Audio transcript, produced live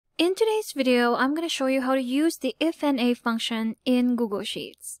In today's video, I'm going to show you how to use the IFNA function in Google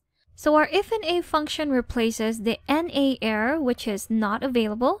Sheets. So our IFNA function replaces the NA error, which is not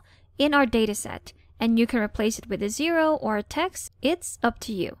available, in our dataset, and you can replace it with a 0 or a text. It's up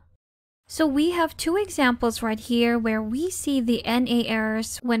to you. So we have two examples right here where we see the NA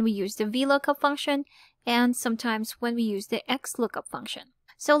errors when we use the VLOOKUP function and sometimes when we use the XLOOKUP function.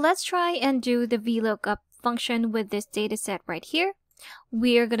 So let's try and do the VLOOKUP function with this dataset right here.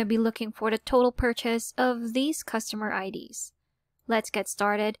 We are going to be looking for the total purchase of these customer IDs. Let's get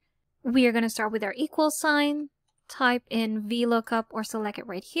started. We are going to start with our equal sign, type in VLOOKUP or select it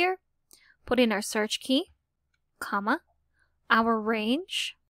right here, put in our search key, comma, our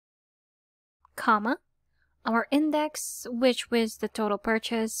range, comma, our index, which was the total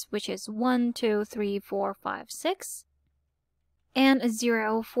purchase, which is 1, 2, 3, 4, 5, 6, and a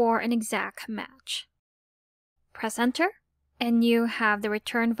 0 for an exact match. Press enter, and you have the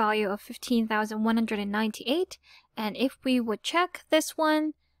return value of 15,198. And if we would check this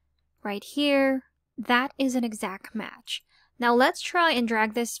one right here, that is an exact match. Now let's try and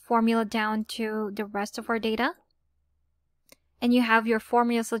drag this formula down to the rest of our data. And you have your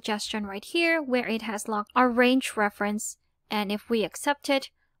formula suggestion right here where it has locked our range reference. And if we accept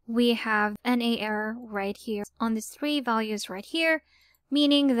it, we have NA error right here on these three values right here,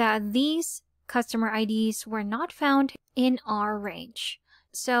 meaning that these customer IDs were not found in our range.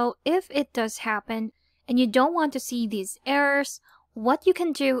 So if it does happen and you don't want to see these errors, what you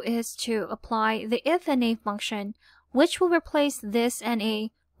can do is to apply the IFNA function, which will replace this NA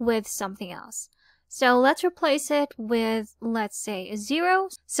with something else. So let's replace it with, let's say, a 0.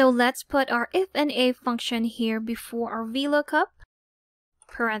 So let's put our IFNA function here before our VLOOKUP,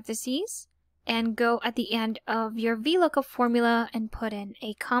 parentheses, and go at the end of your VLOOKUP formula and put in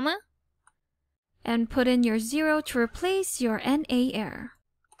a comma, and put in your 0 to replace your NA error,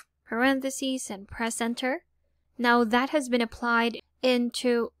 parentheses, and press enter. Now that has been applied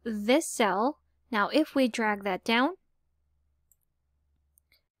into this cell. Now if we drag that down,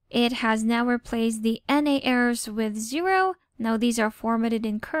 it has now replaced the NA errors with 0. Now these are formatted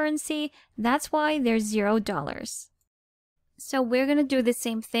in currency. That's why they're $0. So we're going to do the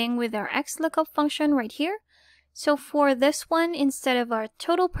same thing with our XLOOKUP function right here. So for this one, instead of our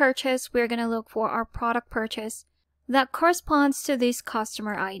total purchase, we're going to look for our product purchase that corresponds to this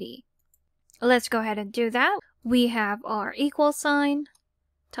customer ID. Let's go ahead and do that. We have our equal sign,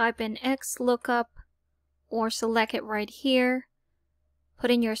 type in XLOOKUP or select it right here,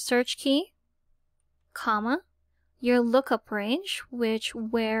 put in your search key, comma, your lookup range,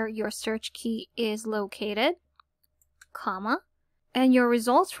 where your search key is located, comma, and your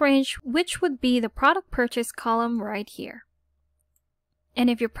results range, which would be the product purchase column right here. And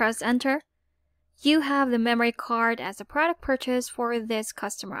if you press enter, you have the memory card as a product purchase for this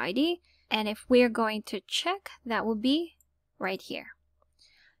customer ID. And if we're going to check, that will be right here.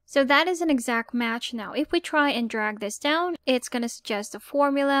 So that is an exact match. Now, if we try and drag this down, it's going to suggest a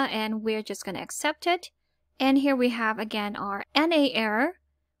formula and we're just going to accept it. And here we have again our NA error,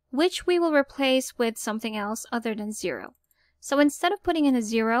 which we will replace with something else other than 0. So instead of putting in a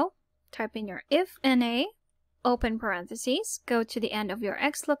 0, type in your IFNA, open parentheses, go to the end of your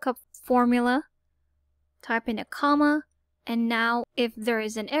XLOOKUP formula, type in a comma, and now if there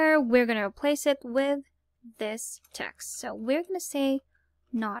is an error, we're going to replace it with this text. So we're going to say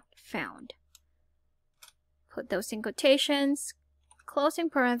not found. Put those in quotations,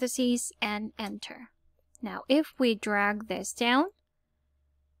 closing parentheses, and enter. Now if we drag this down,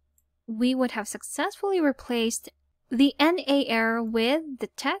 we would have successfully replaced the NA error with the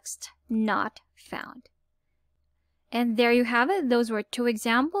text not found. And there you have it. Those were two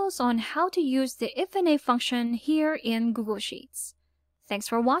examples on how to use the IFNA function here in Google Sheets. Thanks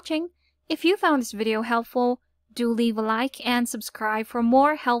for watching. If you found this video helpful, do leave a like and subscribe for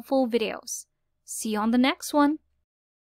more helpful videos. See you on the next one.